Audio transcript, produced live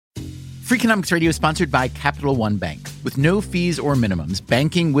Freakonomics Radio is sponsored by Capital One Bank. With no fees or minimums,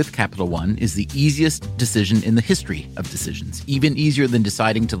 banking with Capital One is the easiest decision in the history of decisions, even easier than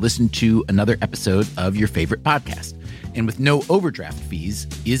deciding to listen to another episode of your favorite podcast. And with no overdraft fees,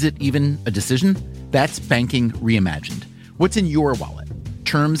 is it even a decision? That's banking reimagined. What's in your wallet?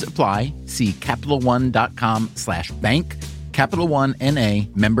 Terms apply. See CapitalOne.com/bank. Capital One N.A.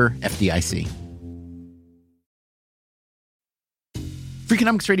 member FDIC.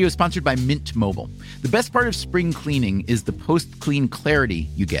 Freakonomics Radio is sponsored by Mint Mobile. The best part of spring cleaning is the post-clean clarity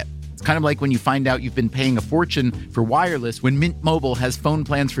you get. It's kind of like when you find out you've been paying a fortune for wireless when Mint Mobile has phone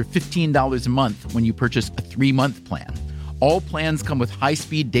plans for $15 a month when you purchase a 3-month plan. All plans come with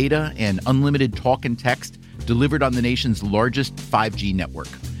high-speed data and unlimited talk and text delivered on the nation's largest 5G network.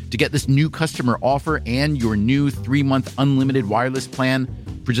 To get this new customer offer and your new 3-month unlimited wireless plan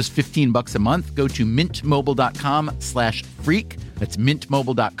for just $15 a month, go to mintmobile.com/freak. That's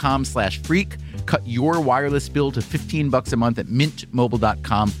mintmobile.com/freak. Cut your wireless bill to $15 a month at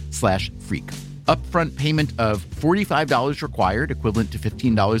mintmobile.com/freak. Upfront payment of $45 required, equivalent to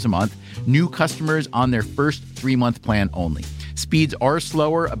 $15 a month. New customers on their first 3-month plan only. Speeds are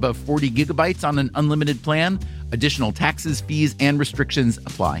slower, above 40 gigabytes on an unlimited plan. Additional taxes, fees, and restrictions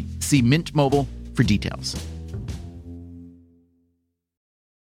apply. See Mint Mobile for details.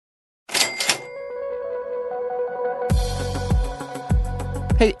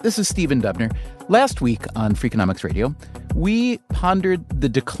 Hey, this is Stephen Dubner. Last week on Freakonomics Radio, we pondered the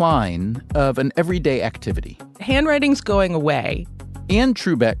decline of an everyday activity. Handwriting's going away. Anne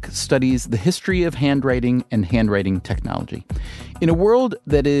Trubeck studies the history of handwriting and handwriting technology. In a world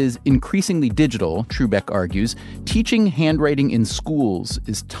that is increasingly digital, Trubeck argues, teaching handwriting in schools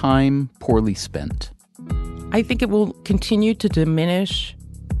is time poorly spent. I think it will continue to diminish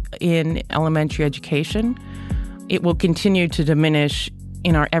in elementary education. It will continue to diminish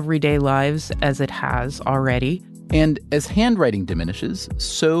in our everyday lives as it has already. And as handwriting diminishes,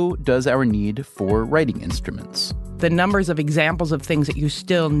 so does our need for writing instruments. The numbers of examples of things that you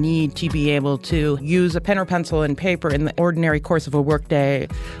still need to be able to use a pen or pencil and paper in the ordinary course of a workday,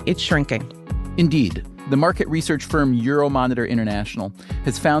 it's shrinking. Indeed. The market research firm Euromonitor International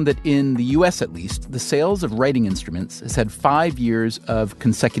has found that in the U.S. at least, the sales of writing instruments has had 5 years of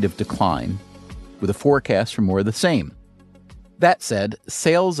consecutive decline, with a forecast for more of the same. That said,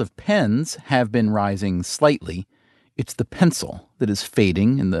 sales of pens have been rising slightly. It's the pencil that is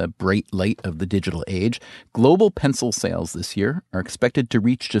fading in the bright light of the digital age. Global pencil sales this year are expected to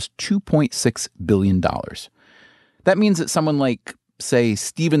reach just $2.6 billion. That means that someone like, say,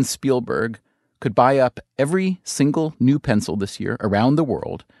 Steven Spielberg could buy up every single new pencil this year around the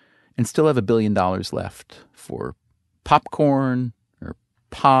world and still have $1 billion left for popcorn or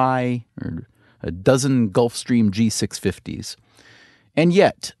pie or a dozen Gulfstream G650s. And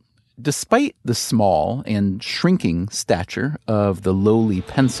yet, despite the small and shrinking stature of the lowly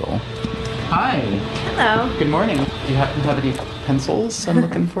pencil... Hi. Hello. Good morning. Do you happen to have any pencils I'm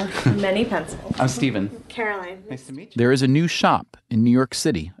looking for? Many pencils. I'm Stephen. Caroline. Nice to meet you. There is a new shop in New York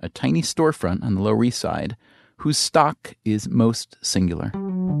City, a tiny storefront on the Lower East Side, whose stock is most singular.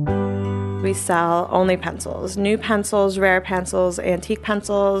 We sell only pencils. New pencils, rare pencils, antique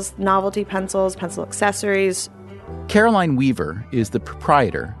pencils, novelty pencils, pencil accessories. Caroline Weaver is the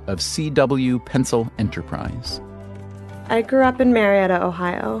proprietor of CW Pencil Enterprise. I grew up in Marietta,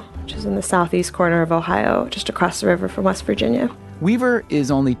 Ohio, which is in the southeast corner of Ohio, just across the river from West Virginia. Weaver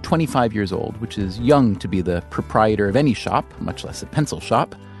is only 25 years old, which is young to be the proprietor of any shop, much less a pencil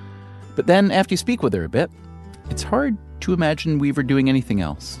shop. But then, after you speak with her a bit, it's hard to imagine Weaver doing anything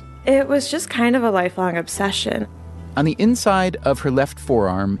else. It was just kind of a lifelong obsession. On the inside of her left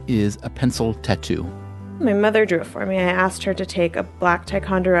forearm is a pencil tattoo. My mother drew it for me. I asked her to take a black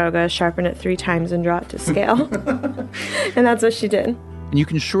Ticonderoga, sharpen it 3 times, and draw it to scale. And that's what she did. And you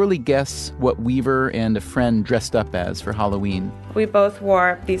can surely guess what Weaver and a friend dressed up as for Halloween. We both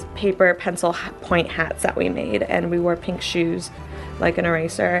wore these paper pencil point hats that we made, and we wore pink shoes like an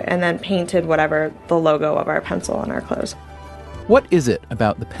eraser, and then painted whatever the logo of our pencil on our clothes. What is it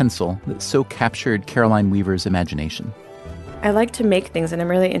about the pencil that so captured Caroline Weaver's imagination? I like to make things, and I'm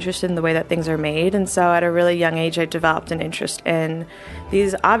really interested in the way that things are made. And so at a really young age, I developed an interest in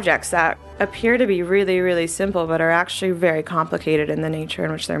these objects that appear to be really, really simple, but are actually very complicated in the nature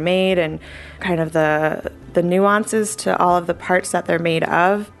in which they're made and kind of the nuances to all of the parts that they're made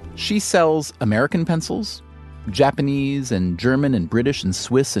of. She sells American pencils, Japanese and German and British and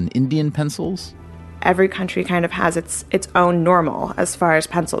Swiss and Indian pencils. Every country kind of has its own normal as far as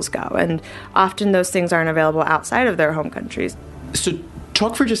pencils go, and often those things aren't available outside of their home countries. So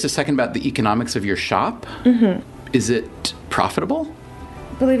talk for just a second about the economics of your shop. Mm-hmm. Is it profitable?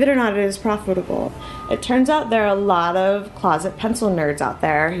 Believe it or not, it is profitable. It turns out there are a lot of closet pencil nerds out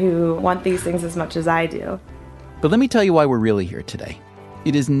there who want these things as much as I do. But let me tell you why we're really here today.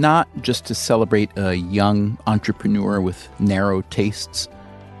 It is not just to celebrate a young entrepreneur with narrow tastes,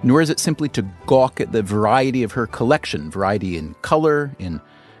 nor is it simply to gawk at the variety of her collection, variety in color, in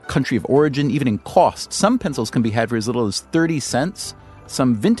country of origin, even in cost. Some pencils can be had for as little as 30 cents.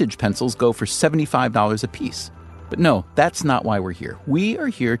 Some vintage pencils go for $75 a piece. But no, that's not why we're here. We are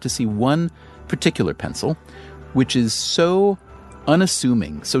here to see one particular pencil, which is so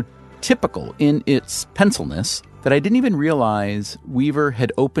unassuming, so typical in its pencilness, that I didn't even realize Weaver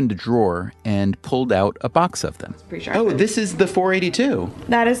had opened a drawer and pulled out a box of them. Pretty sharp. Oh, this is the 482.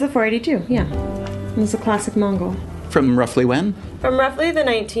 That is the 482, yeah. It's a classic Mongol. From roughly when? From roughly the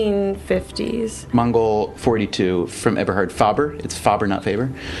 1950s. Mongol 482 from Eberhard Faber. It's Faber, not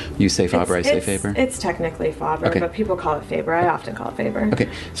Faber. You say Faber, I say Faber. It's technically Faber, okay. But people call it Faber. I often call it Faber. Okay,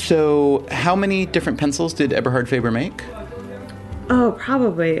 so how many different pencils did Eberhard Faber make? Oh,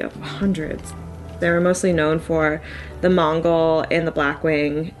 probably hundreds. They were mostly known for the Mongol and the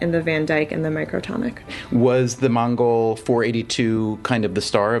Blackwing and the Van Dyke and the Microtonic. Was the Mongol 482 kind of the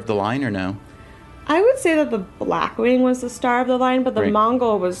star of the line or no? I would say that the Blackwing was the star of the line, but the Right.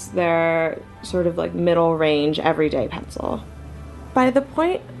 Mongol was their sort of like middle range everyday pencil. By the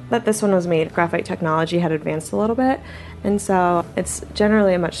point that this one was made, graphite technology had advanced a little bit, and so it's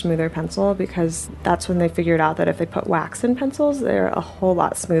generally a much smoother pencil because that's when they figured out that if they put wax in pencils, they're a whole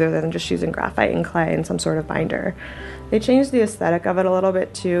lot smoother than just using graphite and clay and some sort of binder. They changed the aesthetic of it a little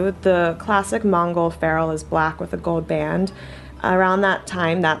bit too. The classic Mongol ferrule is black with a gold band. Around that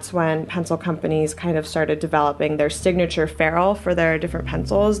time, that's when pencil companies kind of started developing their signature ferrule for their different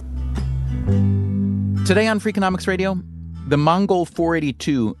pencils. Today on Freakonomics Radio, the Mongol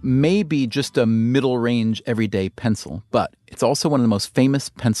 482 may be just a middle-range everyday pencil, but it's also one of the most famous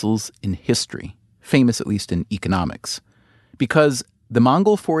pencils in history, famous at least in economics, because the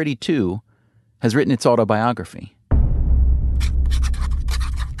Mongol 482 has written its autobiography.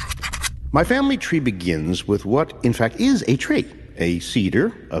 My family tree begins with what, in fact, is a tree, a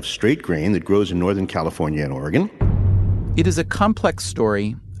cedar of straight grain that grows in Northern California and Oregon. It is a complex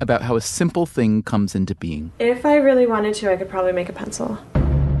story about how a simple thing comes into being. If I really wanted to, I could probably make a pencil.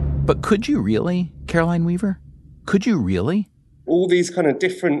 But could you really, Caroline Weaver? Could you really? All these kind of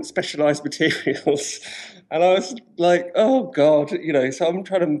different specialized materials. And I was like, oh God, so I'm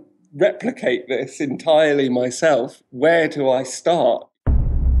trying to replicate this entirely myself. Where do I start?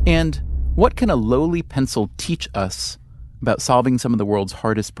 And what can a lowly pencil teach us about solving some of the world's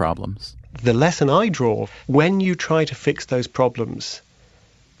hardest problems? The lesson I draw, when you try to fix those problems,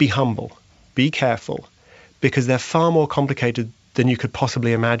 be humble, be careful, because they're far more complicated than you could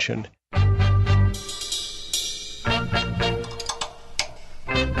possibly imagine.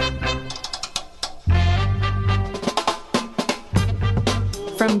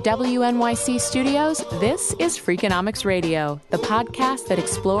 From WNYC Studios, this is Freakonomics Radio, the podcast that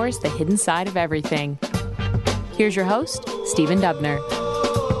explores the hidden side of everything. Here's your host, Stephen Dubner.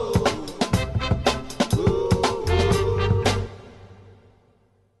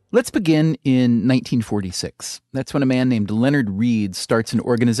 Let's begin in 1946. That's when a man named Leonard Read starts an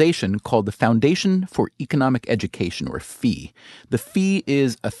organization called the Foundation for Economic Education, or FEE. The FEE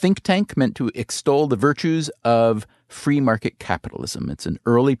is a think tank meant to extol the virtues of free market capitalism. It's an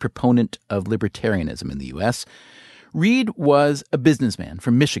early proponent of libertarianism in the U.S. Read was a businessman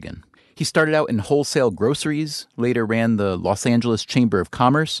from Michigan. He started out in wholesale groceries, later ran the Los Angeles Chamber of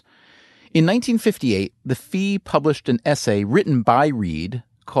Commerce. In 1958, the FEE published an essay written by Read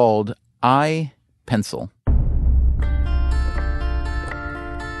called I, Pencil.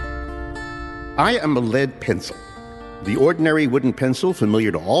 I am a lead pencil, the ordinary wooden pencil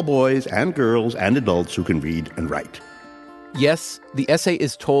familiar to all boys and girls and adults who can read and write. Yes, the essay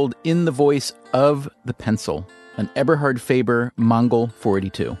is told in the voice of the pencil, an Eberhard Faber Mongol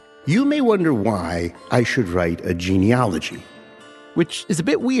 482. You may wonder why I should write a genealogy. Which is a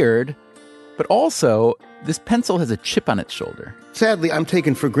bit weird, but also, this pencil has a chip on its shoulder. Sadly, I'm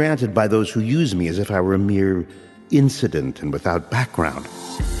taken for granted by those who use me as if I were a mere incident and without background.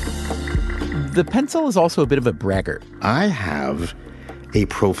 The pencil is also a bit of a braggart. I have a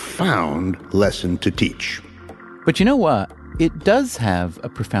profound lesson to teach. But you know what? It does have a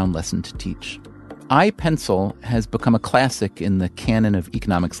profound lesson to teach. I, Pencil has become a classic in the canon of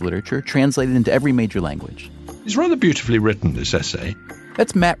economics literature, translated into every major language. It's rather beautifully written, this essay.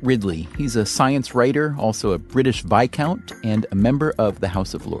 That's Matt Ridley. He's a science writer, also a British Viscount, and a member of the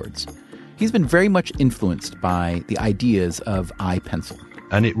House of Lords. He's been very much influenced by the ideas of I, Pencil.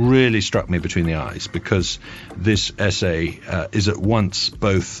 And it really struck me between the eyes because this essay is at once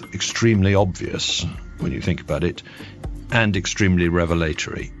both extremely obvious when you think about it and extremely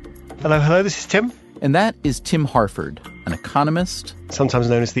revelatory. Hello, this is Tim. And that is Tim Harford, an economist. Sometimes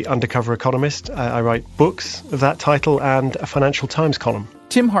known as the undercover economist. I write books of that title and a Financial Times column.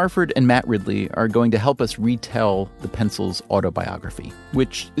 Tim Harford and Matt Ridley are going to help us retell the pencil's autobiography,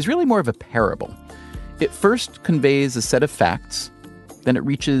 which is really more of a parable. It first conveys a set of facts, then it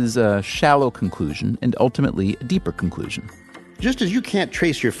reaches a shallow conclusion and ultimately a deeper conclusion. Just as you can't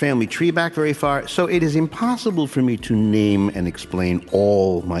trace your family tree back very far, so it is impossible for me to name and explain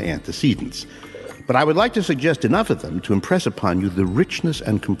all my antecedents. But I would like to suggest enough of them to impress upon you the richness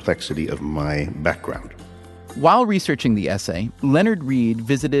and complexity of my background. While researching the essay, Leonard Read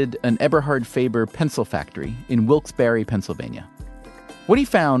visited an Eberhard Faber pencil factory in Wilkes-Barre, Pennsylvania. What he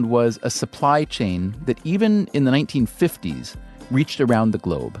found was a supply chain that even in the 1950s reached around the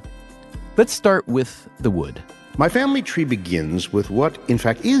globe. Let's start with the wood. My family tree begins with what, in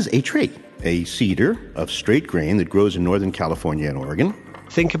fact, is a tree, a cedar of straight grain that grows in Northern California and Oregon.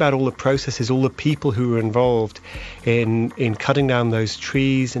 Think about all the processes, all the people who were involved in cutting down those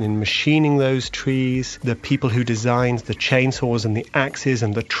trees and in machining those trees, the people who designed the chainsaws and the axes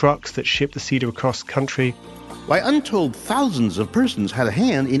and the trucks that shipped the cedar across country. Why, untold thousands of persons had a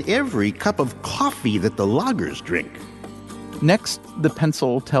hand in every cup of coffee that the loggers drink. Next, the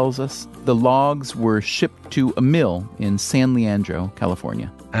pencil tells us the logs were shipped to a mill in San Leandro,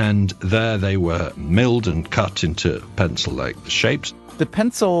 California. And there they were milled and cut into pencil-like shapes. The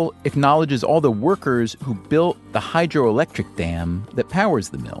pencil acknowledges all the workers who built the hydroelectric dam that powers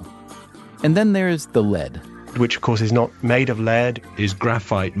the mill. And then there's the lead, which of course is not made of lead. Is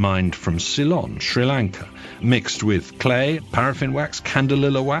graphite mined from Ceylon, Sri Lanka, mixed with clay, paraffin wax,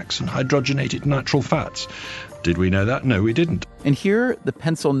 candelilla wax, and hydrogenated natural fats. Did we know that? No, we didn't. And here, the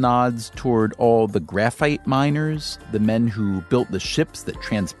pencil nods toward all the graphite miners, the men who built the ships that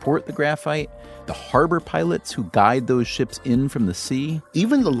transport the graphite, the harbor pilots who guide those ships in from the sea.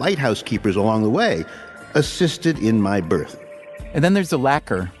 Even the lighthouse keepers along the way assisted in my birth. And then there's the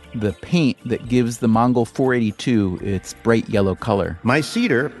lacquer, the paint that gives the Mongol 482 its bright yellow color. My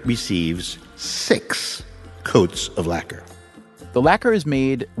cedar receives 6 coats of lacquer. The lacquer is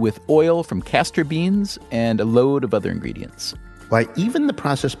made with oil from castor beans and a load of other ingredients. Why, even the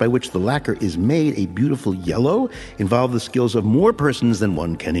process by which the lacquer is made a beautiful yellow involves the skills of more persons than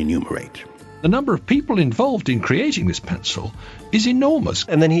one can enumerate. The number of people involved in creating this pencil is enormous.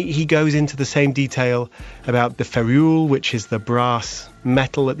 And then he goes into the same detail about the ferrule, which is the brass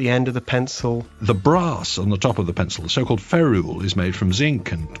metal at the end of the pencil. The brass on the top of the pencil, the so-called ferrule, is made from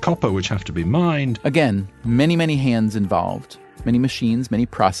zinc and copper, which have to be mined. Again, many, many hands involved, many machines, many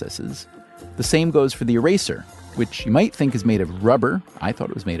processes. The same goes for the eraser, which you might think is made of rubber. I thought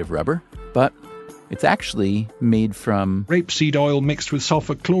it was made of rubber, but it's actually made from rapeseed oil mixed with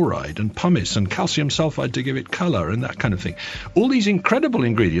sulfur chloride and pumice and calcium sulfide to give it color and that kind of thing. All these incredible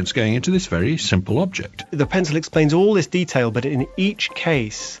ingredients going into this very simple object. The pencil explains all this detail, but in each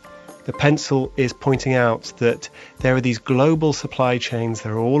case, the pencil is pointing out that there are these global supply chains,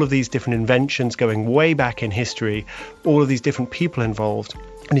 there are all of these different inventions going way back in history, all of these different people involved.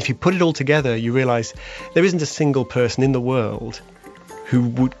 And if you put it all together, you realize there isn't a single person in the world who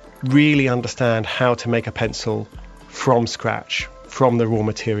would really understand how to make a pencil from scratch, from the raw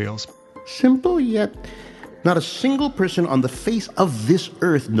materials. Simple, yet not a single person on the face of this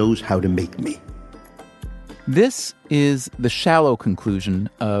earth knows how to make me. This is the shallow conclusion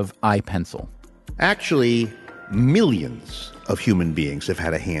of iPencil. Actually, millions of human beings have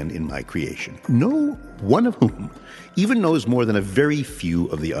had a hand in my creation, no one of whom even knows more than a very few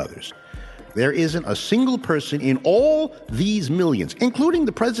of the others. There isn't a single person in all these millions, including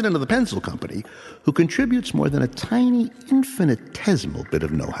the president of the pencil company, who contributes more than a tiny, infinitesimal bit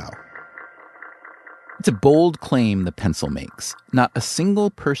of know-how. It's a bold claim the pencil makes. Not a single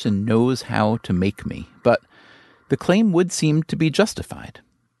person knows how to make me, but the claim would seem to be justified.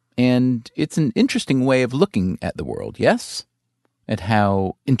 And it's an interesting way of looking at the world, yes? At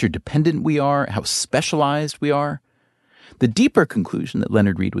how interdependent we are, how specialized we are. The deeper conclusion that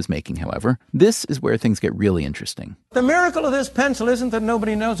Leonard Read was making, however, this is where things get really interesting. The miracle of this pencil isn't that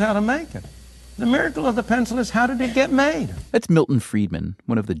nobody knows how to make it. The miracle of the pencil is, how did it get made? That's Milton Friedman,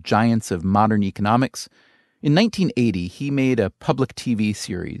 one of the giants of modern economics. In 1980, he made a public TV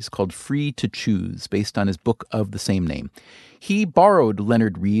series called Free to Choose, based on his book of the same name. He borrowed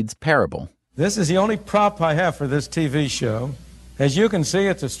Leonard Read's parable. This is the only prop I have for this TV show. As you can see,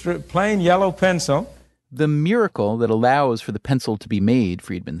 it's a plain yellow pencil. The miracle that allows for the pencil to be made,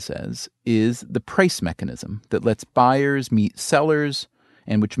 Friedman says, is the price mechanism that lets buyers meet sellers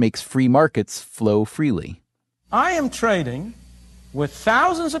and which makes free markets flow freely. I am trading with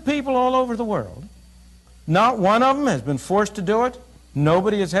thousands of people all over the world. Not one of them has been forced to do it.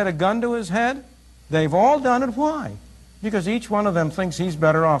 Nobody has had a gun to his head. They've all done it. Why? Because each one of them thinks he's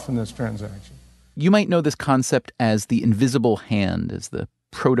better off in this transaction. You might know this concept as the invisible hand, as the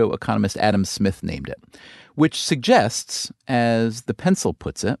proto-economist Adam Smith named it, which suggests, as the pencil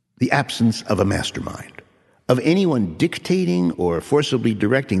puts it, the absence of a mastermind, of anyone dictating or forcibly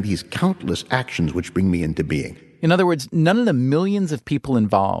directing these countless actions which bring me into being. In other words, none of the millions of people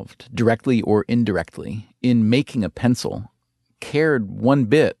involved, directly or indirectly, in making a pencil cared one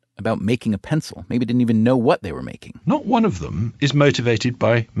bit about making a pencil. Maybe didn't even know what they were making. Not one of them is motivated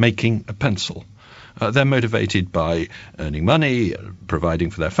by making a pencil. They're motivated by earning money,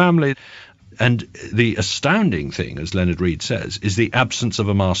 providing for their family. And the astounding thing, as Leonard Read says, is the absence of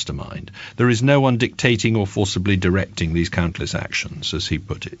a mastermind. There is no one dictating or forcibly directing these countless actions, as he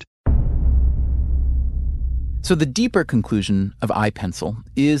put it. So the deeper conclusion of iPencil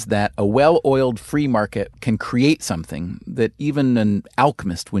is that a well-oiled free market can create something that even an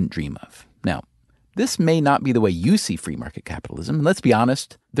alchemist wouldn't dream of. Now, this may not be the way you see free market capitalism. And let's be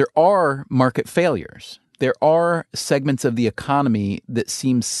honest, there are market failures. There are segments of the economy that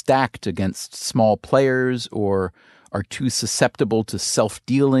seem stacked against small players or are too susceptible to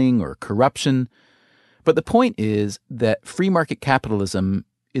self-dealing or corruption. But the point is that free market capitalism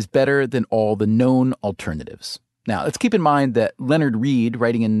is better than all the known alternatives. Now, let's keep in mind that Leonard Read,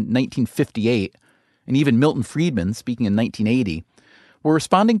 writing in 1958, and even Milton Friedman, speaking in 1980, were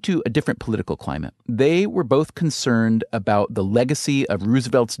responding to a different political climate. They were both concerned about the legacy of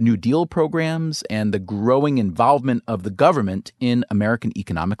Roosevelt's New Deal programs and the growing involvement of the government in American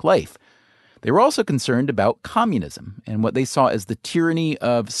economic life. They were also concerned about communism and what they saw as the tyranny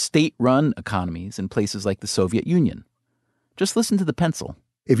of state-run economies in places like the Soviet Union. Just listen to the pencil.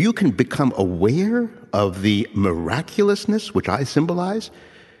 If you can become aware of the miraculousness which I symbolize,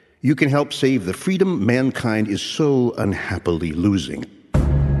 you can help save the freedom mankind is so unhappily losing.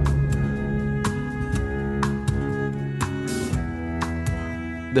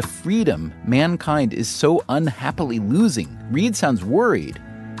 The freedom mankind is so unhappily losing. Read sounds worried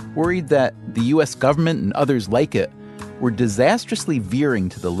that the U.S. government and others like it were disastrously veering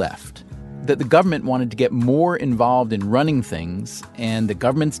to the left, that the government wanted to get more involved in running things, and the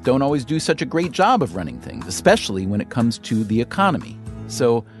governments don't always do such a great job of running things, especially when it comes to the economy.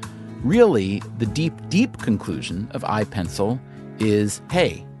 So really, the deep, deep conclusion of iPencil is,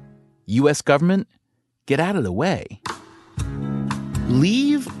 hey, U.S. government, get out of the way.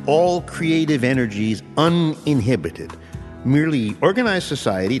 Leave all creative energies uninhibited. Merely organize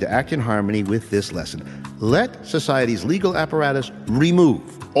society to act in harmony with this lesson. Let society's legal apparatus remove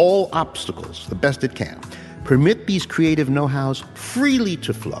all obstacles the best it can. Permit these creative know-hows freely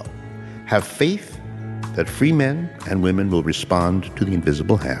to flow. Have faith that free men and women will respond to the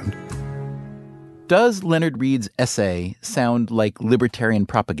invisible hand. Does Leonard Read's essay sound like libertarian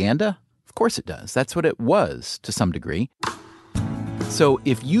propaganda? Of course it does. That's what it was, to some degree. So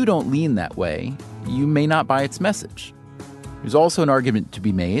if you don't lean that way, you may not buy its message. There's also an argument to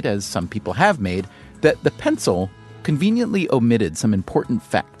be made, as some people have made, that the pencil conveniently omitted some important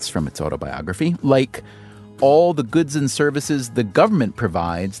facts from its autobiography, like all the goods and services the government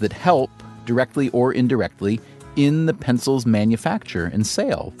provides that help, directly or indirectly, in the pencil's manufacture and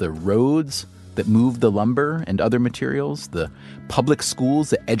sale. The roads that moved the lumber and other materials, the public schools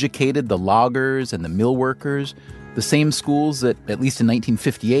that educated the loggers and the mill workers, the same schools that, at least in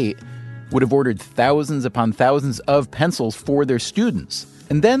 1958, would have ordered thousands upon thousands of pencils for their students.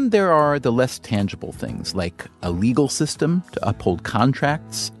 And then there are the less tangible things, like a legal system to uphold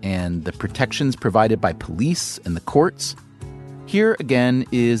contracts and the protections provided by police and the courts. Here again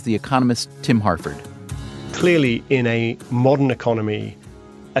is the economist Tim Harford. Clearly, in a modern economy,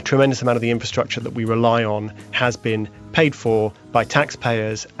 a tremendous amount of the infrastructure that we rely on has been paid for by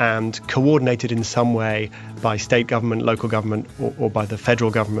taxpayers and coordinated in some way by state government, local government, or by the federal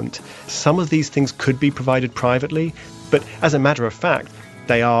government. Some of these things could be provided privately, but as a matter of fact,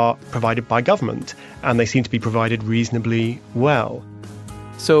 they are provided by government, and they seem to be provided reasonably well.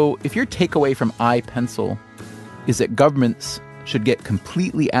 So if your takeaway from iPencil is that governments should get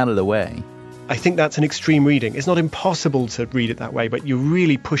completely out of the way, I think that's an extreme reading. It's not impossible to read it that way, but you're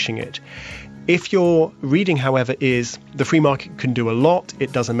really pushing it. If your reading, however, is the free market can do a lot,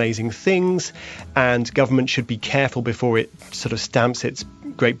 it does amazing things, and government should be careful before it sort of stamps its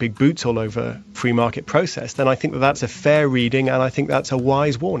great big boots all over free market process, then I think that that's a fair reading, and I think that's a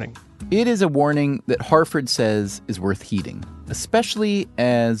wise warning. It is a warning that Harford says is worth heeding, especially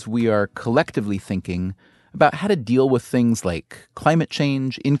as we are collectively thinking about how to deal with things like climate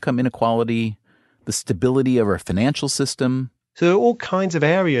change, income inequality, the stability of our financial system. So there are all kinds of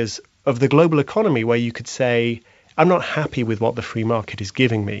areas of the global economy where you could say, I'm not happy with what the free market is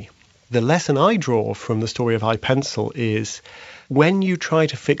giving me. The lesson I draw from the story of iPencil is when you try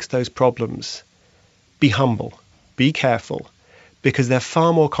to fix those problems, be humble, be careful, because they're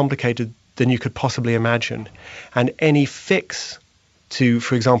far more complicated than you could possibly imagine. And any fix to,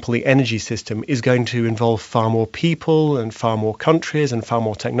 for example, the energy system is going to involve far more people and far more countries and far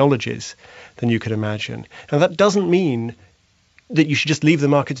more technologies than you could imagine. And that doesn't mean that you should just leave the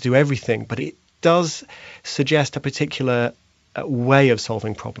market to do everything, but it does suggest a particular way of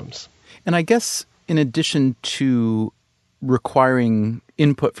solving problems. And I guess in addition to requiring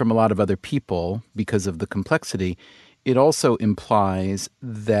input from a lot of other people because of the complexity, it also implies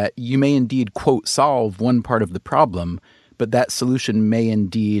that you may indeed, quote, solve one part of the problem, but that solution may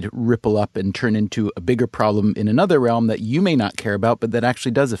indeed ripple up and turn into a bigger problem in another realm that you may not care about, but that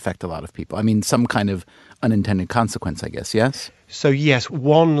actually does affect a lot of people. I mean, some kind of unintended consequence, I guess, yes? So yes,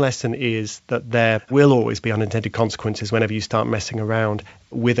 one lesson is that there will always be unintended consequences whenever you start messing around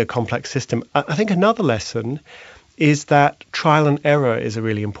with a complex system. I think another lesson is that trial and error is a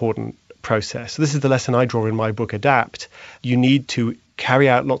really important process. So this is the lesson I draw in my book, Adapt. You need to carry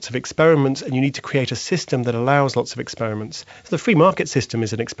out lots of experiments, and you need to create a system that allows lots of experiments. So the free market system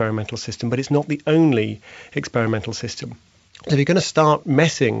is an experimental system, but it's not the only experimental system. So if you're going to start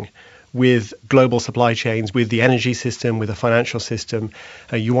messing with global supply chains, with the energy system, with the financial system,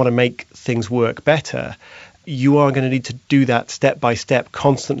 you want to make things work better, you are going to need to do that step by step,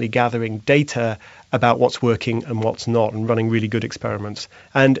 constantly gathering data about what's working and what's not, and running really good experiments.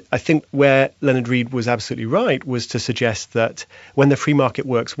 And I think where Leonard Read was absolutely right was to suggest that when the free market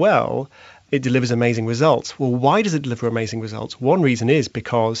works well, it delivers amazing results. Well, why does it deliver amazing results? One reason is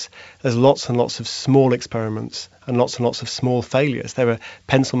because there's lots and lots of small experiments and lots of small failures. There are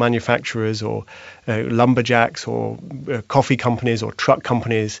pencil manufacturers or lumberjacks or coffee companies or truck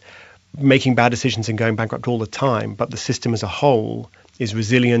companies making bad decisions and going bankrupt all the time, but the system as a whole is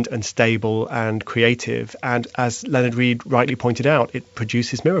resilient and stable and creative. And as Leonard Read rightly pointed out, it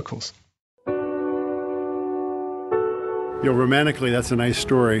produces miracles. Romantically, that's a nice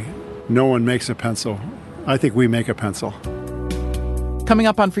story. No one makes a pencil. I think we make a pencil. Coming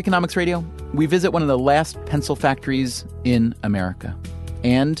up on Freakonomics Radio, we visit one of the last pencil factories in America.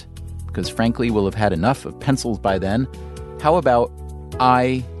 And, because frankly we'll have had enough of pencils by then, how about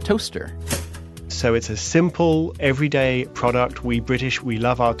iToaster? So it's a simple, everyday product. We British, we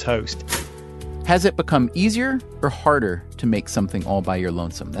love our toast. Has it become easier or harder to make something all by your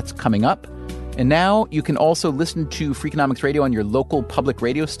lonesome? That's coming up. And now you can also listen to Freakonomics Radio on your local public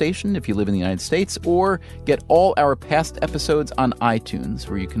radio station if you live in the United States, or get all our past episodes on iTunes,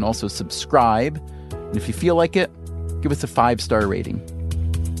 where you can also subscribe. And if you feel like it, give us a 5-star rating.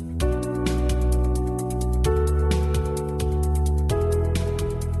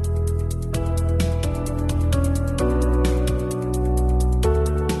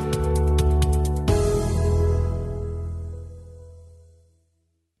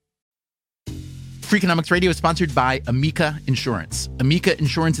 Freakonomics Radio is sponsored by Amica Insurance. Amica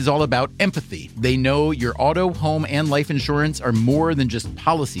Insurance is all about empathy. They know your auto, home, and life insurance are more than just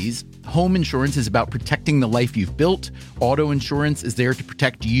policies. Home insurance is about protecting the life you've built. Auto insurance is there to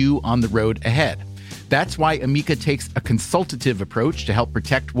protect you on the road ahead. That's why Amica takes a consultative approach to help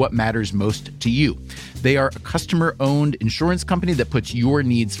protect what matters most to you. They are a customer-owned insurance company that puts your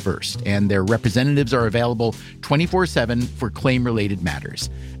needs first, and their representatives are available 24/7 for claim-related matters.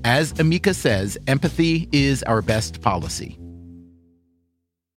 As Amica says, empathy is our best policy.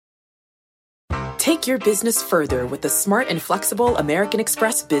 Take your business further with the smart and flexible American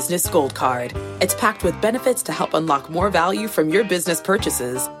Express Business Gold Card. It's packed with benefits to help unlock more value from your business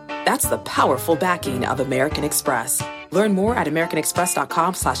purchases. That's the powerful backing of American Express. Learn more at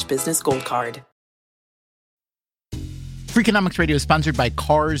americanexpress.com/businessgoldcard. Freakonomics Radio is sponsored by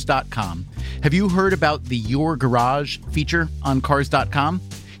Cars.com. Have you heard about the Your Garage feature on Cars.com?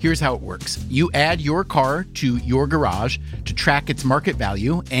 Here's how it works. You add your car to your garage to track its market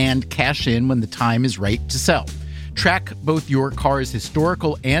value and cash in when the time is right to sell. Track both your car's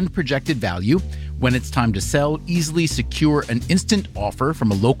historical and projected value. When it's time to sell, easily secure an instant offer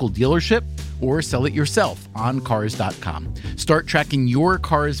from a local dealership or sell it yourself on Cars.com. Start tracking your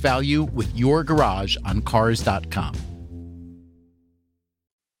car's value with your garage on Cars.com.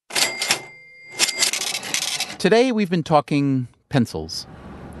 Today we've been talking pencils.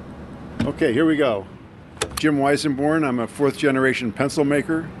 Okay, here we go. Jim Weisenborn. I'm a 4th-generation pencil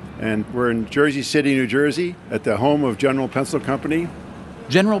maker, and we're in Jersey City, New Jersey, at the home of General Pencil Company.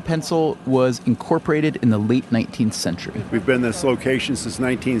 General Pencil was incorporated in the late 19th century. We've been in this location since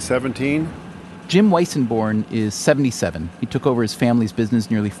 1917. Jim Weissenborn is 77. He took over his family's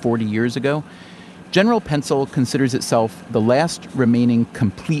business nearly 40 years ago. General Pencil considers itself the last remaining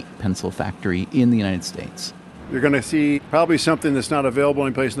complete pencil factory in the United States. You're going to see probably something that's not available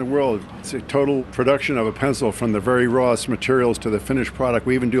anyplace in the world. It's a total production of a pencil from the very rawest materials to the finished product.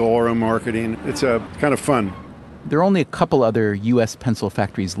 We even do all our own marketing. It's kind of fun. There are only a couple other U.S. pencil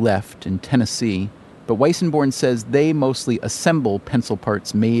factories left in Tennessee, but Weissenborn says they mostly assemble pencil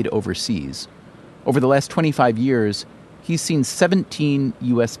parts made overseas. Over the last 25 years, he's seen 17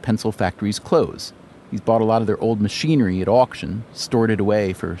 U.S. pencil factories close. He's bought a lot of their old machinery at auction, stored it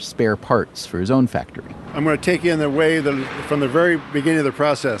away for spare parts for his own factory. I'm going to take you in the way from the very beginning of the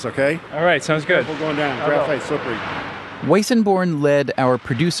process, okay? All right, sounds good. We're going down. Graphite slippery. Weissenborn led our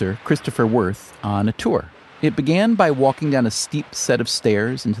producer, Christopher Worth, on a tour. It began by walking down a steep set of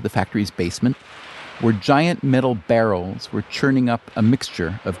stairs into the factory's basement, where giant metal barrels were churning up a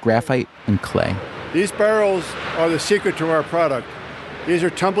mixture of graphite and clay. These barrels are the secret to our product. These are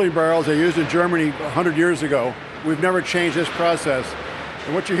tumbling barrels they used in Germany 100 years ago. We've never changed this process.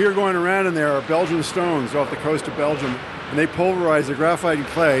 And what you hear going around in there are Belgian stones off the coast of Belgium. And they pulverize the graphite and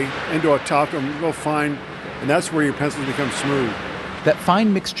clay into a talcum real fine, and that's where your pencils become smooth. That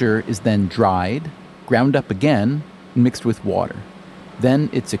fine mixture is then dried, ground up again, and mixed with water. Then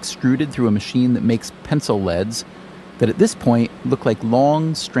it's extruded through a machine that makes pencil leads that at this point look like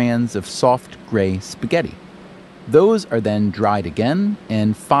long strands of soft gray spaghetti. Those are then dried again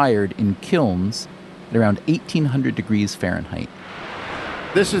and fired in kilns at around 1,800 degrees Fahrenheit.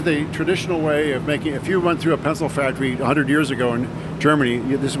 This is the traditional way of making. If you went through a pencil factory 100 years ago in Germany,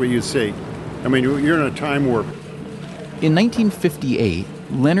 this is what you'd see. I mean, you're in a time warp. In 1958,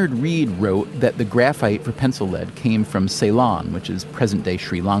 Leonard Reed wrote that the graphite for pencil lead came from Ceylon, which is present-day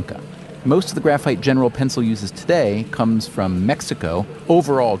Sri Lanka. Most of the graphite General Pencil uses today comes from Mexico.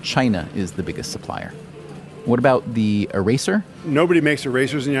 Overall, China is the biggest supplier. What about the eraser? Nobody makes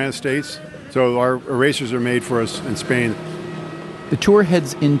erasers in the United States, so our erasers are made for us in Spain. The tour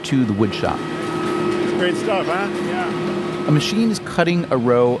heads into the wood shop. It's great stuff, huh? Yeah. A machine is cutting a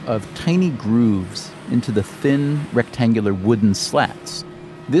row of tiny grooves into the thin, rectangular wooden slats.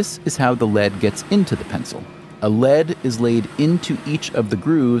 This is how the lead gets into the pencil. A lead is laid into each of the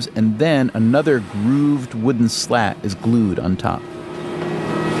grooves, and then another grooved wooden slat is glued on top.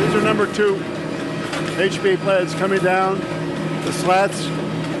 These are number 2 HB leads coming down. The slats,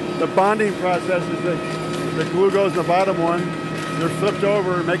 the bonding process is that the glue goes in the bottom one. They're flipped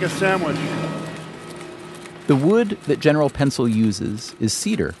over and make a sandwich. The wood that General Pencil uses is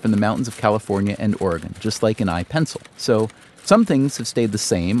cedar from the mountains of California and Oregon, just like an iPencil. So some things have stayed the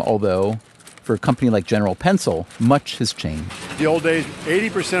same, although for a company like General Pencil, much has changed. The old days,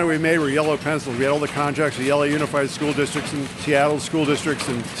 80% of what we made were yellow pencils. We had all the contracts with LA Unified School Districts and Seattle School Districts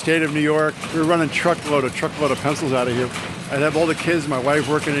and State of New York. We were running truckload of pencils out of here. I'd have all the kids, my wife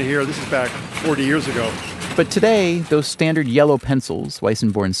working in here. This is back 40 years ago. But today, those standard yellow pencils,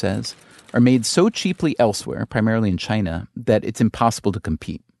 Weissenborn says, are made so cheaply elsewhere, primarily in China, that it's impossible to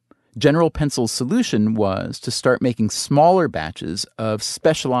compete. General Pencil's solution was to start making smaller batches of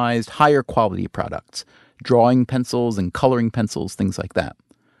specialized, higher quality products, drawing pencils and coloring pencils, things like that.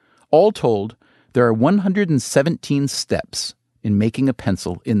 All told, there are 117 steps in making a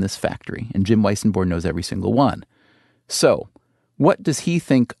pencil in this factory, and Jim Weissenborn knows every single one. So, what does he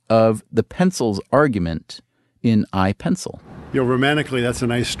think of the pencil's argument in iPencil? Romantically, that's a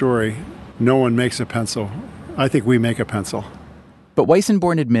nice story. No one makes a pencil. I think we make a pencil. But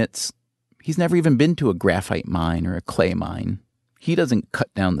Weissenborn admits he's never even been to a graphite mine or a clay mine. He doesn't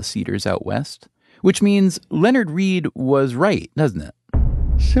cut down the cedars out west, which means Leonard Reed was right, doesn't it?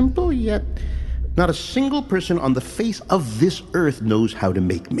 Simple, yet not a single person on the face of this earth knows how to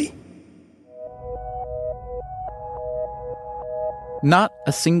make me. Not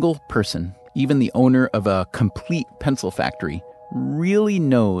a single person, even the owner of a complete pencil factory, really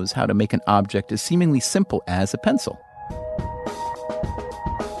knows how to make an object as seemingly simple as a pencil.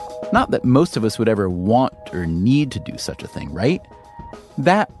 Not that most of us would ever want or need to do such a thing, right?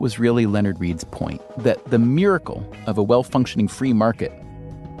 That was really Leonard Reed's point, that the miracle of a well-functioning free market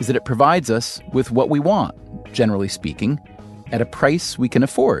is that it provides us with what we want, generally speaking, at a price we can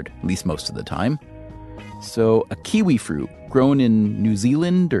afford, at least most of the time. So a kiwi fruit grown in New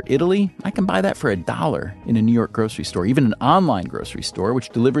Zealand or Italy, I can buy that for $1 in a New York grocery store, even an online grocery store, which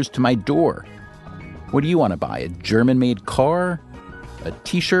delivers to my door. What do you want to buy? A German-made car? A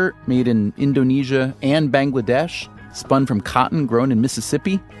T-shirt made in Indonesia and Bangladesh, spun from cotton grown in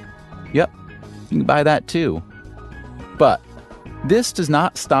Mississippi? Yep, you can buy that too. But This does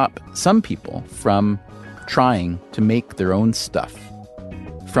not stop some people from trying to make their own stuff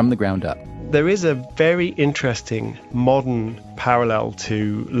from the ground up. There is a very interesting modern parallel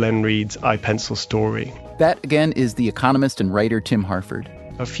to Len Reed's iPencil story. That, again, is the economist and writer Tim Harford.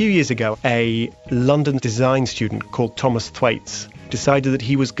 A few years ago, a London design student called Thomas Thwaites decided that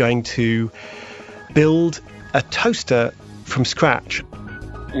he was going to build a toaster from scratch.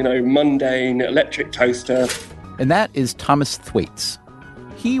 Mundane electric toaster. And that is Thomas Thwaites.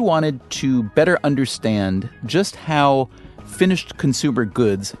 He wanted to better understand just how finished consumer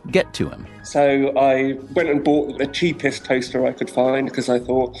goods get to him. So I went and bought the cheapest toaster I could find because I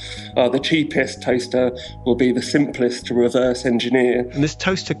thought the cheapest toaster will be the simplest to reverse engineer. And this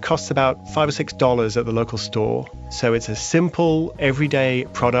toaster costs about $5 or $6 at the local store. So it's a simple, everyday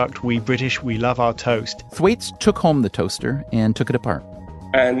product. We British, we love our toast. Thwaites took home the toaster and took it apart.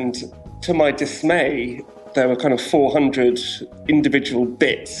 And to my dismay, there were kind of 400 individual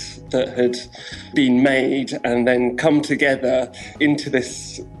bits that had been made and then come together into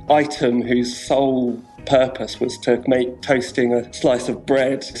this item whose sole purpose was to make toasting a slice of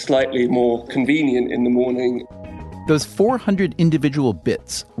bread slightly more convenient in the morning. Those 400 individual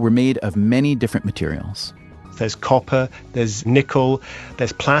bits were made of many different materials. There's copper, there's nickel,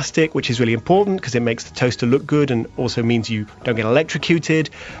 there's plastic, which is really important because it makes the toaster look good and also means you don't get electrocuted.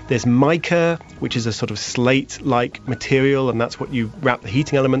 There's mica, which is a sort of slate-like material, and that's what you wrap the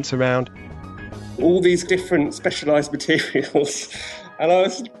heating elements around. All these different specialised materials. And I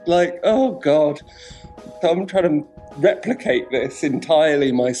was like, oh, God, I'm trying to replicate this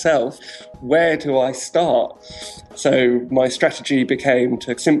entirely myself. Where do I start? So my strategy became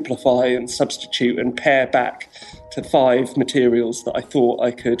to simplify and substitute and pare back to 5 materials that I thought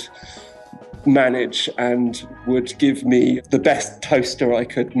I could manage and would give me the best toaster I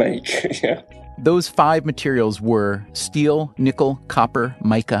could make. Yeah. Those 5 materials were steel, nickel, copper,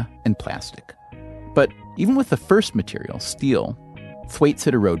 mica, and plastic. But even with the first material, steel, Thwaites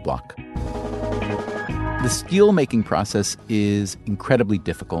hit a roadblock. The steel-making process is incredibly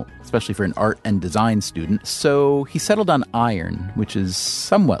difficult, especially for an art and design student, so he settled on iron, which is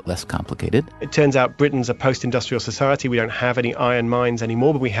somewhat less complicated. It turns out Britain's a post-industrial society. We don't have any iron mines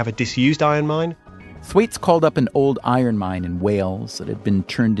anymore, but we have a disused iron mine. Thwaites called up an old iron mine in Wales that had been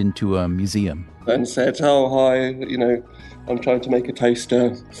turned into a museum. And said, oh, hi, I'm trying to make a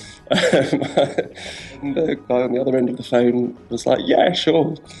toaster. And the guy on the other end of the phone was like, yeah,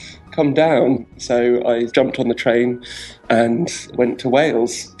 sure, come down. So I jumped on the train and went to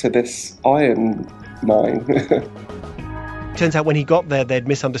Wales to this iron mine. Turns out when he got there, they'd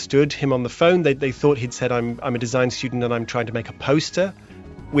misunderstood him on the phone. They thought he'd said, I'm a design student and I'm trying to make a poster,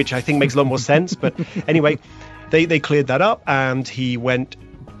 which I think makes a lot more sense. But anyway, they cleared that up and he went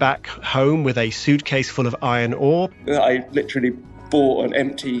back home with a suitcase full of iron ore. I literally bought an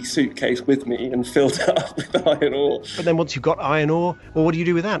empty suitcase with me and filled it up with iron ore. But then once you've got iron ore, well, what do you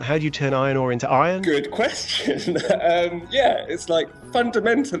do with that? How do you turn iron ore into iron? Good question. Yeah, it's like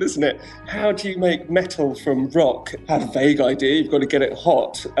fundamental, isn't it? How do you make metal from rock? I have a vague idea. You've got to get it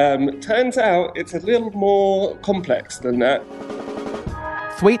hot. Turns out it's a little more complex than that.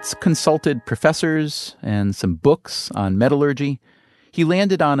 Thwaites consulted professors and some books on metallurgy. He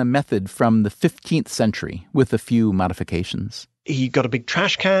landed on a method from the 15th century with a few modifications. He got a big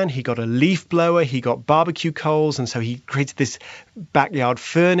trash can, he got a leaf blower, he got barbecue coals, and so he created this backyard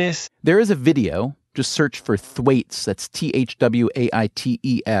furnace. There is a video. Just search for Thwaites, that's Thwaites,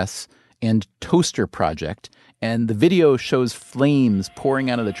 and Toaster Project, and the video shows flames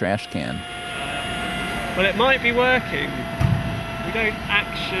pouring out of the trash can. Well, it might be working. We don't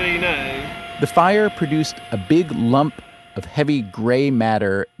actually know. The fire produced a big lump of heavy gray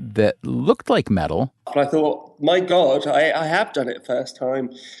matter that looked like metal. I thought, my God, I have done it first time.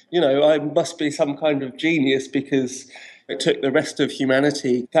 I must be some kind of genius because it took the rest of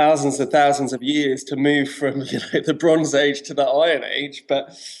humanity thousands of years to move from the Bronze Age to the Iron Age.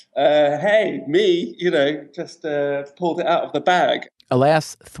 But hey, me, just pulled it out of the bag.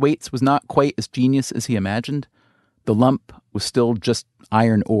 Alas, Thwaites was not quite as genius as he imagined. The lump was still just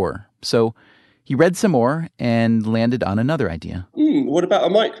iron ore. So he read some more and landed on another idea. What about a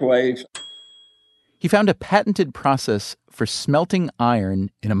microwave? He found a patented process for smelting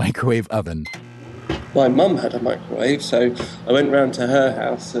iron in a microwave oven. My mum had a microwave, so I went round to her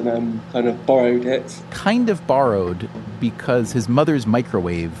house and kind of borrowed it. Kind of borrowed because his mother's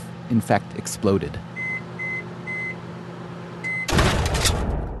microwave, in fact, exploded.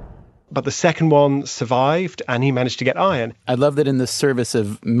 But the second one survived, and he managed to get iron. I love that in the service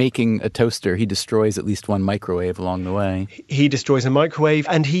of making a toaster, he destroys at least one microwave along the way. He destroys a microwave,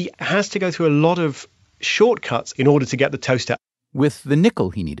 and he has to go through a lot of shortcuts in order to get the toaster. with the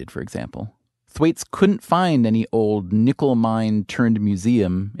nickel he needed, for example. Thwaites couldn't find any old nickel mine turned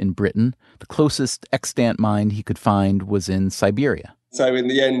museum in Britain. The closest extant mine he could find was in Siberia. So in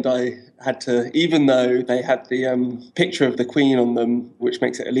the end, I had to, even though they had the picture of the Queen on them, which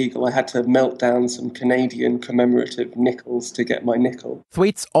makes it illegal, I had to melt down some Canadian commemorative nickels to get my nickel.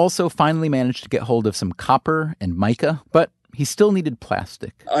 Thwaites also finally managed to get hold of some copper and mica, but he still needed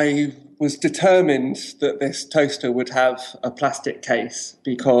plastic. I was determined that this toaster would have a plastic case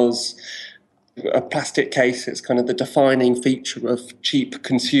because a plastic case is kind of the defining feature of cheap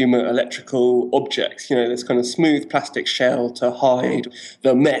consumer electrical objects. You know, this kind of smooth plastic shell to hide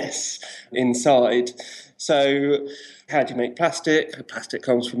the mess inside. So how do you make plastic? Plastic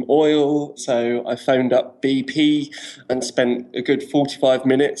comes from oil. So I phoned up BP and spent a good 45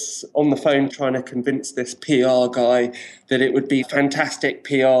 minutes on the phone trying to convince this PR guy that it would be fantastic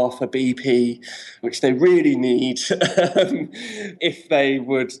PR for BP, which they really need, if they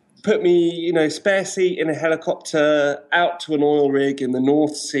would put me, spare seat in a helicopter out to an oil rig in the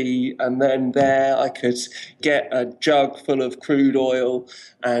North Sea, and then there I could get a jug full of crude oil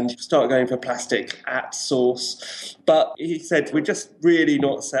and start going for plastic at source. But he said, we're just really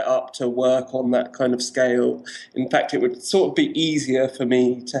not set up to work on that kind of scale. In fact, it would sort of be easier for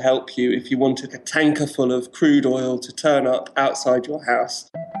me to help you if you wanted a tanker full of crude oil to turn up outside your house.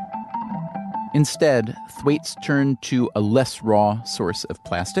 Instead, Thwaites turned to a less raw source of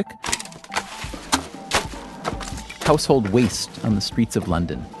plastic: household waste on the streets of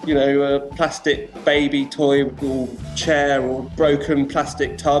London. A plastic baby toy or chair or broken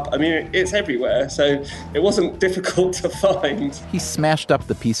plastic tub. I mean, it's everywhere, so it wasn't difficult to find. He smashed up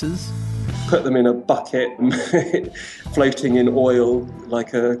the pieces, put them in a bucket, floating in oil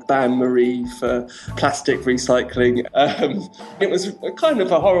like a bain-marie for plastic recycling. It was kind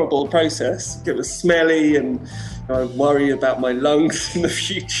of a horrible process. It was smelly, and I worry about my lungs in the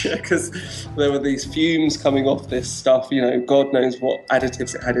future because there were these fumes coming off this stuff. God knows what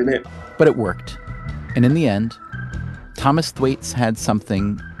additives it had in it. But it worked. And in the end, Thomas Thwaites had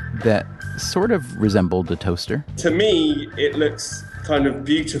something that sort of resembled a toaster. To me, it looks kind of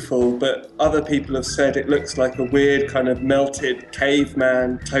beautiful, but other people have said it looks like a weird kind of melted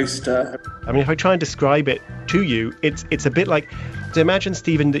caveman toaster. I mean, if I try and describe it to you, it's a bit like, so imagine,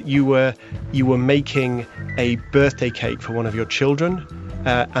 Stephen, that you were making a birthday cake for one of your children,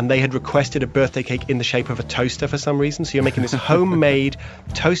 and they had requested a birthday cake in the shape of a toaster for some reason. So you're making this homemade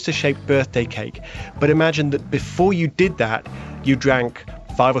toaster-shaped birthday cake. But imagine that before you did that, you drank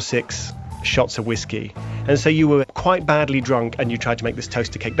 5 or 6 shots of whiskey. And so you were quite badly drunk and you tried to make this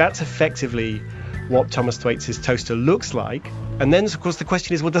toaster cake. That's effectively what Thomas Thwaites' toaster looks like. And then, of course, the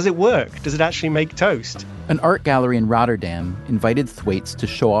question is, well, does it work? Does it actually make toast? An art gallery in Rotterdam invited Thwaites to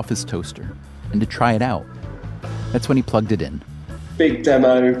show off his toaster and to try it out. That's when he plugged it in. Big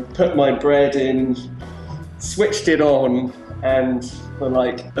demo, put my bread in, switched it on, and for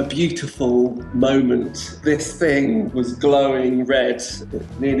like a beautiful moment, this thing was glowing red.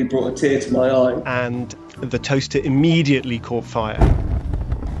 It nearly brought a tear to my eye. And the toaster immediately caught fire,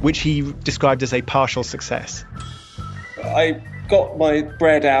 which he described as a partial success. I got my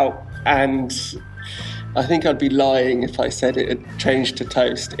bread out, and I think I'd be lying if I said it had changed to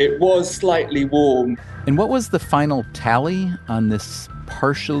toast. It was slightly warm. And what was the final tally on this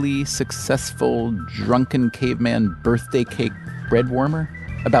partially successful drunken caveman birthday cake bread warmer?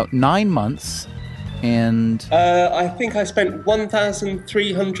 About 9 months, and I think I spent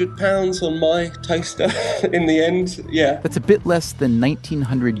 £1,300 on my toaster in the end. Yeah, that's a bit less than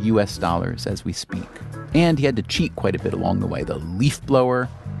 $1,900 as we speak. And he had to cheat quite a bit along the way: the leaf blower,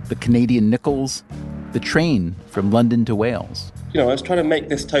 the Canadian nickels, the train from London to Wales. I was trying to make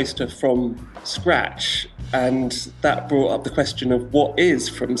this toaster from scratch, and that brought up the question of what is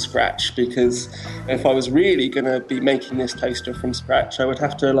from scratch, because if I was really going to be making this toaster from scratch, I would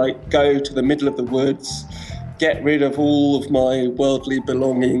have to go to the middle of the woods, get rid of all of my worldly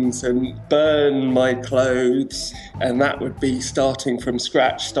belongings and burn my clothes, and that would be starting from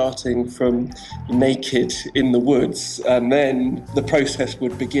scratch, starting from naked in the woods, and then the process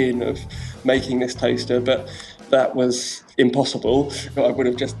would begin of making this toaster. But that was impossible. I would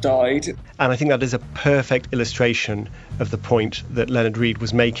have just died. And I think that is a perfect illustration of the point that Leonard Read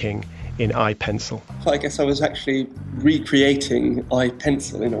was making in iPencil. I guess I was actually recreating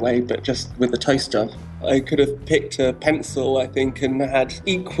iPencil in a way, but just with a toaster. I could have picked a pencil, I think, and had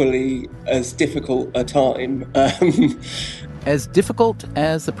equally as difficult a time. As difficult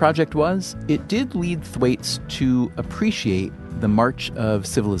as the project was, it did lead Thwaites to appreciate the march of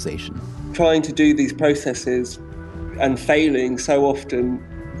civilization. Trying to do these processes and failing so often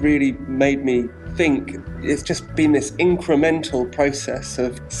really made me think it's just been this incremental process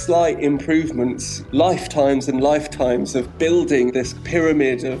of slight improvements, lifetimes and lifetimes of building this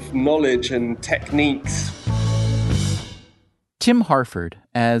pyramid of knowledge and techniques. Tim Harford,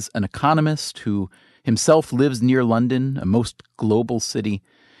 as an economist who himself lives near London, a most global city,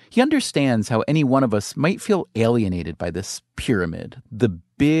 he understands how any one of us might feel alienated by this pyramid, the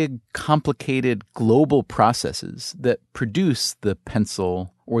big, complicated global processes that produce the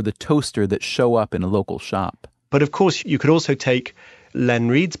pencil or the toaster that show up in a local shop. But of course, you could also take Len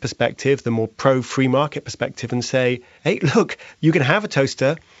Reed's perspective, the more pro-free market perspective, and say, hey, look, you can have a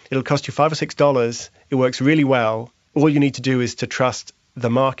toaster. It'll cost you $5 or $6. It works really well. All you need to do is to trust the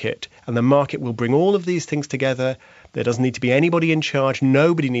market, and the market will bring all of these things together. There doesn't need to be anybody in charge.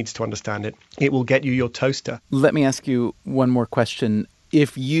 Nobody needs to understand it. It will get you your toaster. Let me ask you one more question.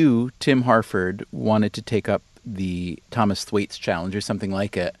 If you, Tim Harford, wanted to take up the Thomas Thwaites Challenge or something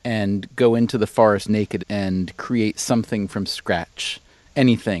like it and go into the forest naked and create something from scratch,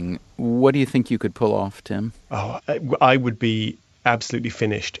 anything, what do you think you could pull off, Tim? Oh, I would be absolutely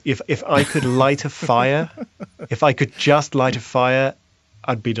finished. If I could light a fire, if I could just light a fire,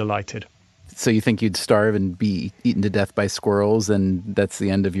 I'd be delighted. So you think you'd starve and be eaten to death by squirrels and that's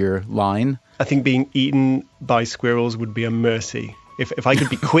the end of your line? I think being eaten by squirrels would be a mercy. If I could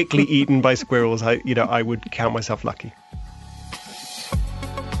be quickly eaten by squirrels, I would count myself lucky.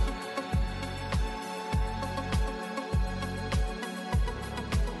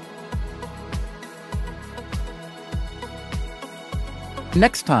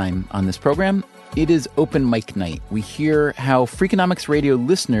 Next time on this program, it is open mic night. We hear how Freakonomics Radio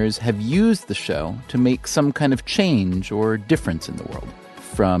listeners have used the show to make some kind of change or difference in the world.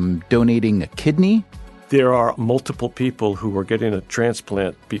 From donating a kidney. There are multiple people who are getting a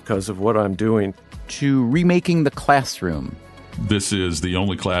transplant because of what I'm doing. To remaking the classroom. This is the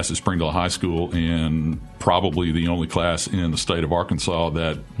only class at Springdale High School and probably the only class in the state of Arkansas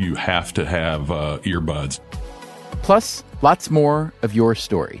that you have to have earbuds. Plus, lots more of your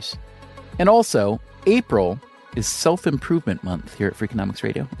stories. And also, April is Self-Improvement Month here at Freakonomics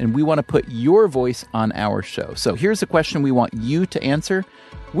Radio, and we want to put your voice on our show. So here's a question we want you to answer.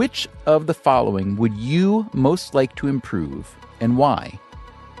 Which of the following would you most like to improve, and why?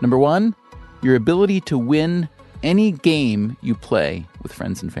 Number 1, your ability to win any game you play with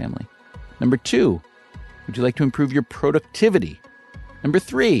friends and family. Number 2, would you like to improve your productivity? Number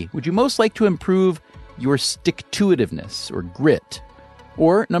 3, would you most like to improve your stick-to-itiveness or grit?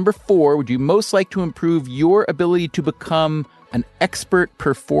 Or number 4, would you most like to improve your ability to become an expert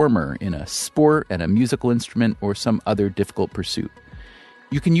performer in a sport, and a musical instrument, or some other difficult pursuit?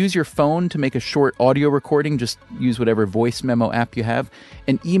 You can use your phone to make a short audio recording. Just use whatever voice memo app you have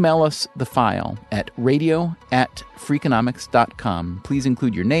and email us the file at radio@freakonomics.com. Please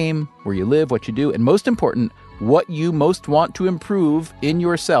include your name, where you live, what you do, and most important, what you most want to improve in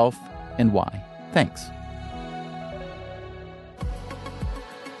yourself and why. Thanks.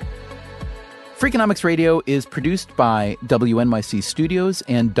 Freakonomics Radio is produced by WNYC Studios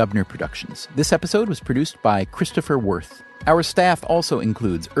and Dubner Productions. This episode was produced by Christopher Worth. Our staff also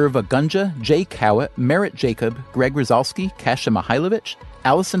includes Irva Gunja, Jay Cowett, Merritt Jacob, Greg Rozalski, Kasia Mihailovich,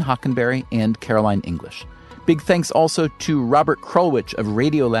 Allison Hockenberry, and Caroline English. Big thanks also to Robert Krulwich of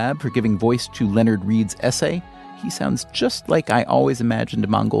Radiolab for giving voice to Leonard Reed's essay. He sounds just like I always imagined a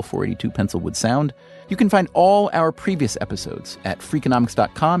Mongol 482 pencil would sound. You can find all our previous episodes at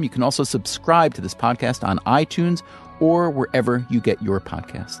Freakonomics.com. You can also subscribe to this podcast on iTunes or wherever you get your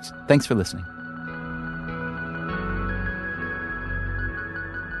podcasts. Thanks for listening.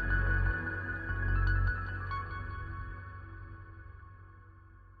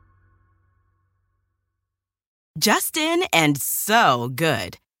 Just in and so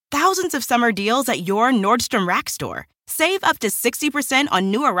good. Thousands of summer deals at your Nordstrom Rack store. Save up to 60%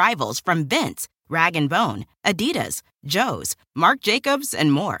 on new arrivals from Vince, Rag & Bone, Adidas, Joe's, Marc Jacobs,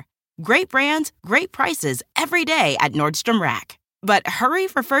 and more. Great brands, great prices every day at Nordstrom Rack. But hurry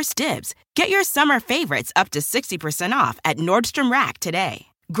for first dibs. Get your summer favorites up to 60% off at Nordstrom Rack today.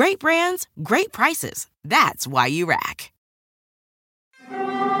 Great brands, great prices. That's why you rack.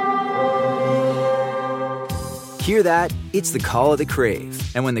 Hear that? It's the call of the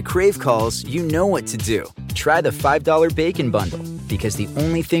Crave. And when the Crave calls, you know what to do. Try the $5 Bacon Bundle. Because the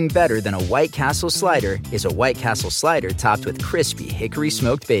only thing better than a White Castle slider is a White Castle slider topped with crispy hickory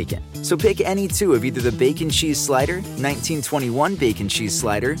smoked bacon. So pick any two of either the Bacon Cheese Slider, 1921 Bacon Cheese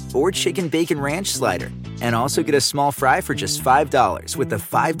Slider, or Chicken Bacon Ranch Slider. And also get a small fry for just $5 with the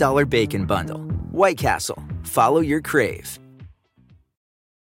 $5 Bacon Bundle. White Castle. Follow your Crave.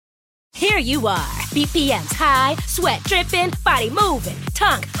 Here you are, BPMs high, sweat dripping, body moving,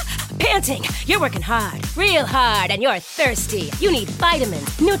 tongue panting. You're working hard, real hard, and you're thirsty. You need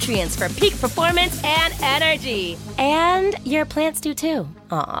vitamins, nutrients for peak performance and energy. And your plants do too.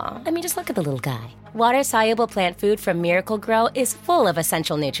 Aw, I mean, just look at the little guy. Water-soluble plant food from Miracle-Gro is full of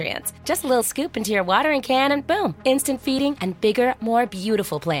essential nutrients. Just a little scoop into your watering can and boom, instant feeding and bigger, more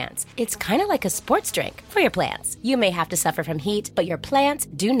beautiful plants. It's kind of like a sports drink for your plants. You may have to suffer from heat, but your plants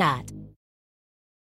do not.